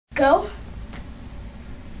Go.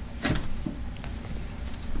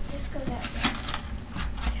 This goes out there.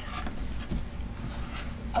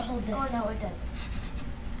 I'll hold this. Oh no, it doesn't.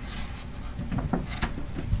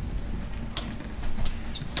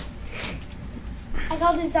 I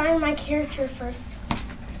gotta design my character first.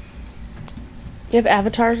 You have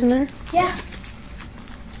avatars in there? Yeah.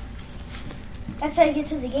 That's how you get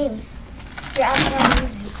to the games. Your avatar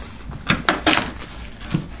is easy.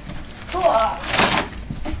 Cool.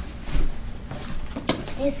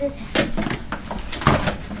 This is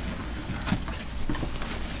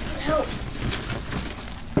help.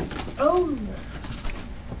 Oh.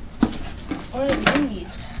 What are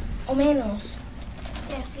these? Oh, manuals.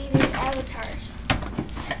 Yeah, see, these avatars.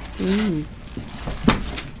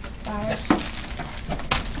 Fires.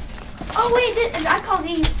 Oh, wait, I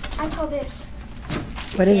call this.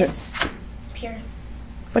 What is it? Pure.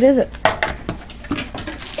 What is it?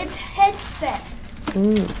 It's headset.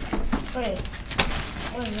 Wait.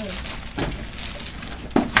 What is this?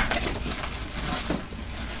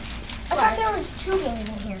 I thought there was 2 games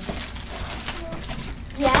in here.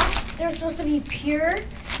 Yeah, there's supposed to be Pure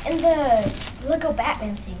and the Lego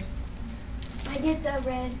Batman thing. I get the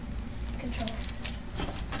red controller.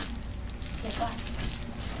 Get black.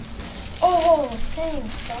 Oh,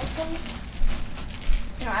 thanks, Dalton.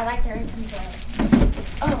 No, I like the red controller.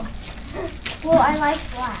 Oh, well, I like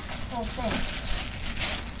black. Oh, thanks.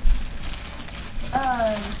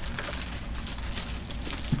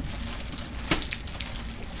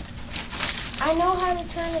 I know how to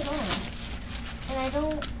turn it on, and I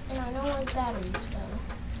know where the batteries go.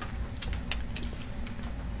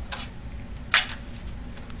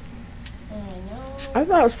 And I know. I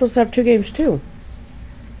thought I was supposed to have 2 games too.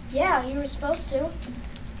 Yeah, you were supposed to.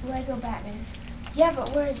 Lego Batman. Yeah, but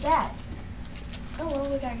where is that? Oh, well,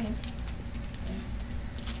 we got games.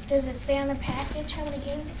 Does it say on the package how many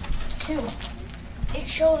games? 2. It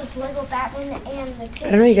shows Lego Batman and the kids.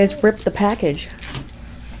 I don't know, you guys ripped the package.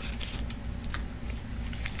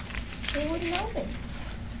 They wouldn't open.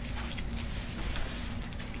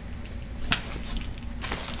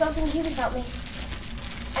 Dalton, Cubis, help me.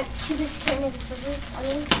 Cubis, hand me the scissors.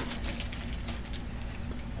 Thanks.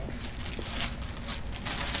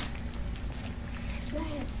 Here's my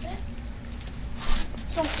headset.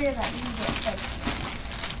 It's not fair that you get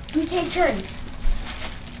fixed. We take turns.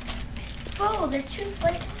 Oh, they're 2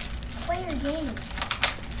 player games.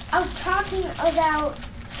 I was talking about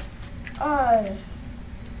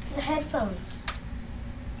the headphones.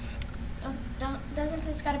 Doesn't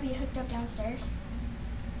this gotta be hooked up downstairs?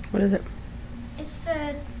 What is it? It's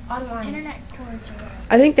the online internet cords or whatever.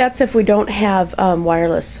 I think that's if we don't have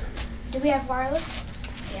wireless. Do we have wireless?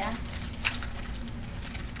 Yeah.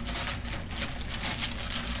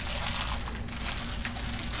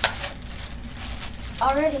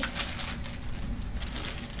 Already.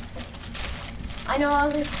 I know all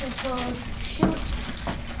the controls. Shoot.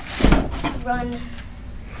 Run.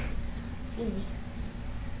 Easy.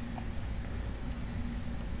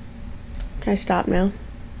 Can I stop now?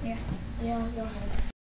 Yeah. Yeah, go ahead.